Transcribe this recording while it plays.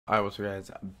Alright, what's up guys?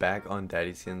 Back on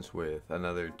Daddy Skins with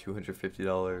another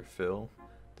 $250 fill.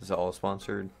 This is all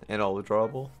sponsored and all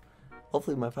withdrawable.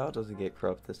 Hopefully my file doesn't get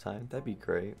corrupt this time. That'd be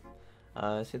great.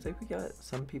 Seems like we got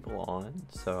some people on,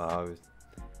 so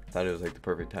thought it was like the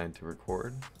perfect time to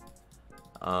record.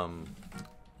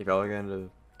 If y'all are going to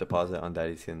deposit on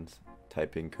Daddy Skins,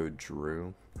 type in code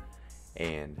DREW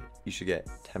and you should get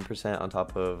 10% on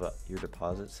top of your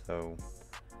deposit, so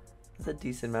that's a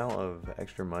decent amount of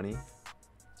extra money.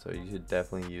 So you should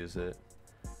definitely use it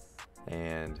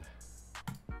and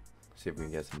see if we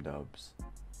can get some dubs.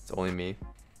 It's only me,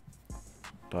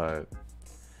 but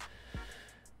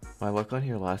my luck on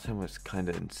here last time was kind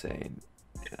of insane.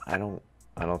 I don't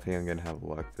think I'm gonna have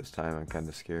luck this time. I'm kind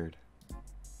of scared,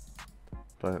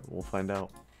 but we'll find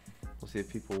out. We'll see if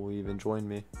people will even join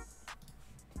me.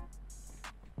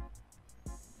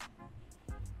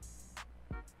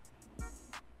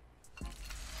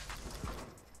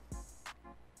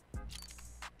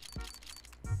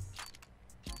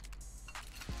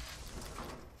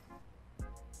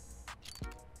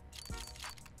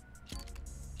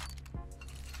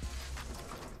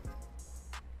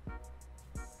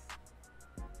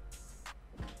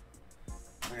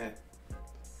 Okay,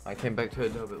 I came back to a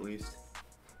dub at least.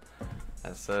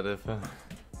 I said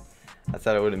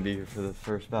I wouldn't be here for the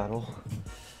first battle.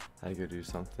 I had to go do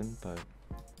something, but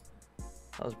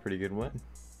that was a pretty good win.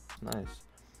 Nice.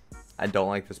 I don't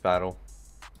like this battle.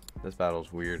 This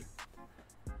battle's weird,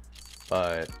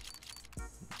 but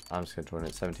I'm just gonna join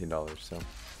it. $17. So.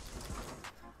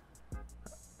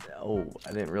 Oh,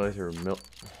 I didn't realize there were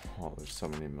Oh, there's so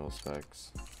many mil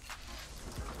specs.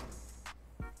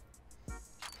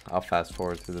 I'll fast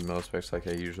forward through the mil specs like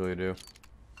I usually do.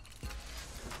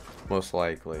 Most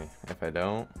likely. If I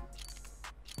don't,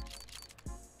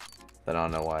 then I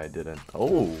don't know why I didn't.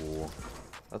 Oh,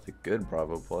 that's a good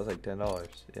Bravo pull. That's like $10.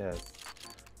 Yeah.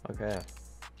 Okay.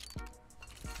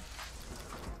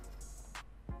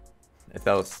 If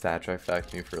that was stat track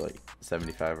fact me for like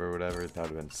 75 or whatever, that would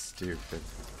have been stupid.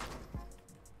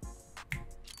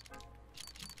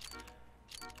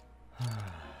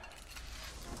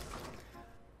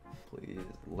 Please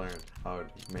learn how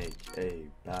to make a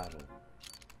battle.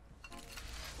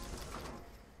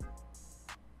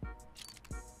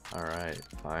 Alright,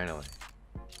 finally.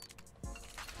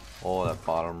 Oh, that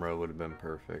bottom row would have been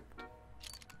perfect.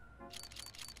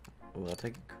 Oh, I'll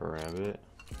take a karambit.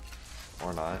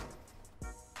 Or not.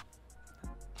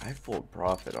 I have full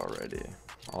profit already.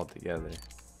 Altogether.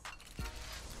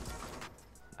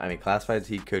 I mean, classifieds,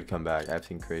 he could come back. I've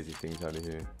seen crazy things out of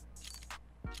here.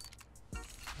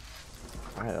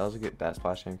 Alright, that was a good. That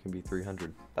splash time can be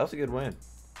 300. That was a good win.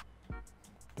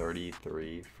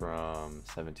 33 from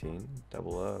 17.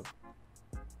 Double up.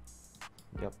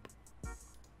 Yep.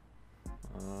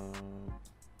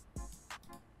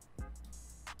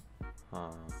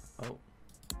 Oh.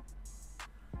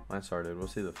 Mine started. We'll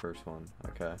see the first one.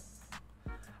 Okay.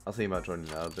 I was thinking about joining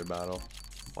the other battle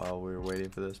while we were waiting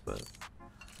for this, but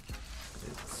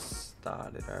it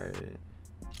started already.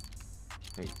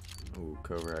 Ooh,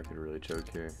 Cobra, I could really choke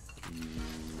here.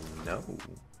 No.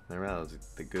 Never mind, that was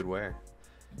the good wear.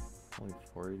 Only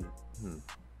 480.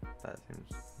 That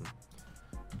seems.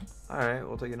 Alright,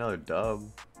 we'll take another dub.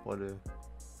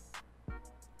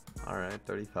 Alright,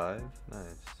 35. Nice.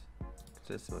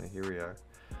 Consistently, here we are.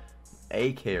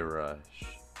 AK Rush.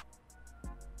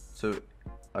 So,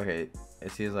 okay,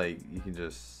 it seems like you can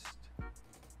just.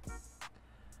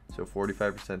 So,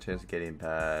 45% chance of getting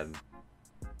bad.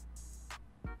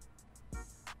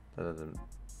 That doesn't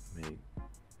make.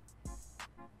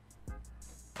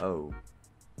 Oh.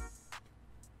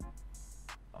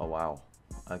 Oh wow.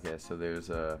 Okay, so there's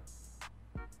a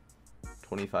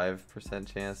 25%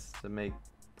 chance to make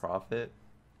profit.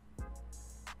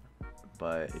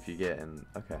 But if you get in,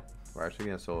 okay, we're actually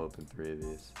gonna solo open 3 of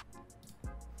these.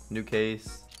 New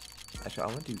case. Actually, I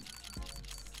want to do.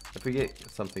 If we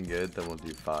get something good, then we'll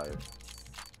do 5.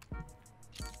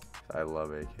 I love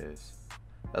AKs.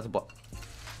 That's a block.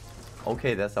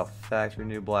 Okay, that's a factory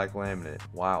new black laminate.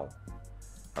 Wow.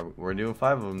 We're doing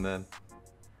 5 of them then.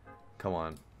 Come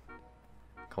on.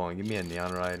 Come on, give me a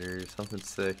Neon Rider, something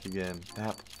sick again.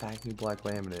 That factory black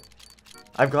laminate.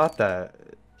 I've got that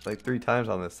like 3 times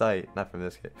on the site. Not from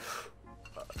this kit.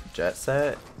 Jet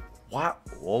set? Wow.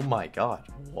 Oh my god.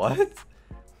 What?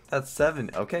 That's 7.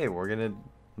 Okay, we're gonna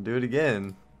do it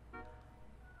again.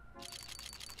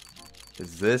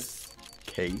 Is this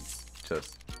case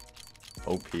just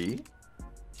OP?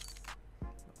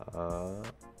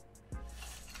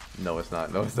 No, it's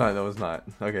not. No, it's not. No, it's not.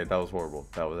 Okay, that was horrible.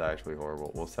 That was actually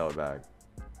horrible. We'll sell it back.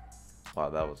 Wow,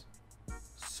 that was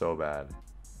so bad.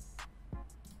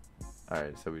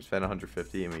 Alright, so we spent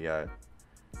 150 and we're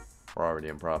already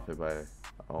in profit by,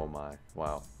 oh my,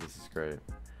 wow, this is great.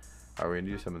 Alright, we're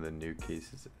gonna do some of the new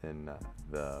cases in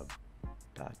the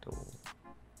battle.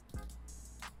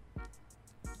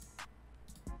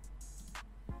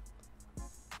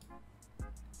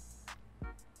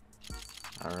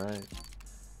 Alright,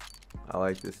 I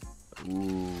like this.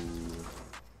 Ooh,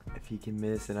 if he can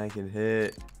miss and I can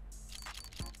hit.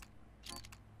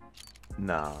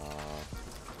 Nah.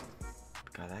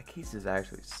 God, that case is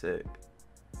actually sick.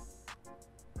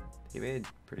 He made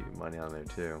pretty good money on there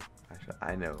too. Actually,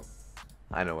 I know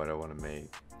what I want to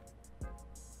make.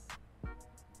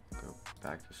 Go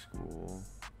back to school.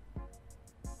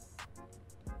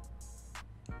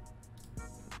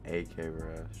 AK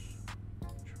rush.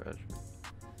 Treasure.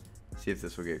 See if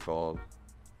this will get called.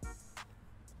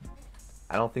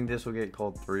 I don't think this will get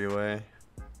called 3-way.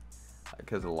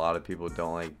 Because a lot of people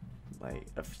don't like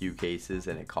a few cases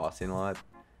and it costing a lot.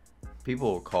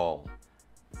 People will call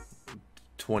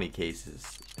 20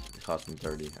 cases costing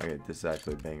 30. Okay, this is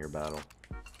actually a banger battle.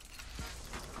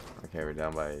 Okay, we're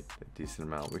down by a decent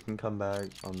amount. We can come back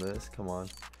on this. Come on.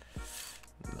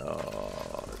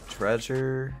 No,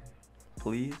 treasure,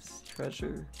 please,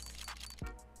 treasure.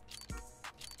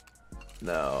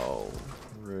 No,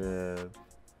 rip.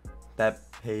 That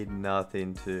paid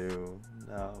nothing to.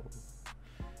 No.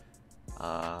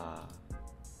 I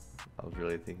was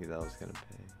really thinking that was gonna pay.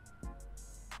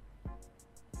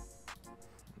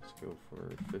 Let's go for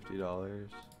 $50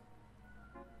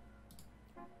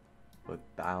 with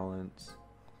balance.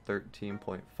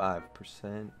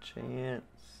 13.5%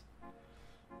 chance.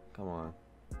 Come on.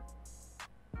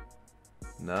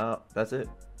 No, that's it.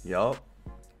 Yup.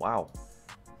 Wow.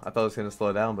 I thought it was gonna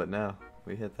slow down, but no,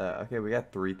 we hit that. Okay, we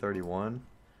got 331.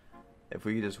 If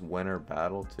we could just win our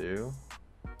battle too.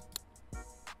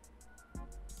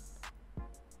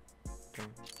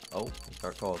 Oh, we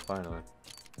got called finally.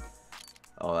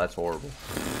 Oh, that's horrible.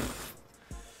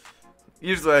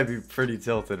 Usually I'd be pretty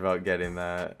tilted about getting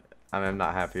that. I mean, I'm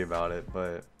not happy about it,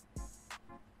 but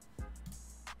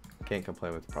can't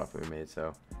complain with the profit we made.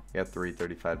 So we got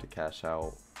 335 to cash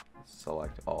out.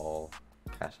 Select all.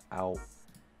 Cash out.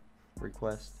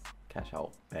 Request. Cash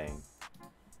out. Bang.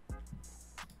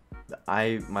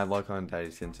 My luck on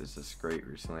Daddy Skins is just great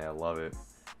recently. I love it.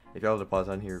 If y'all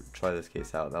deposit on here, try this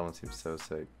case out. That one seems so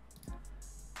sick.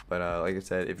 But like I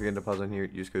said, if you're gonna deposit on here,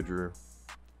 use code Drew.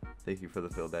 Thank you for the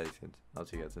fill, Daddy Skins. I'll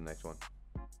see you guys in the next one.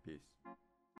 Peace.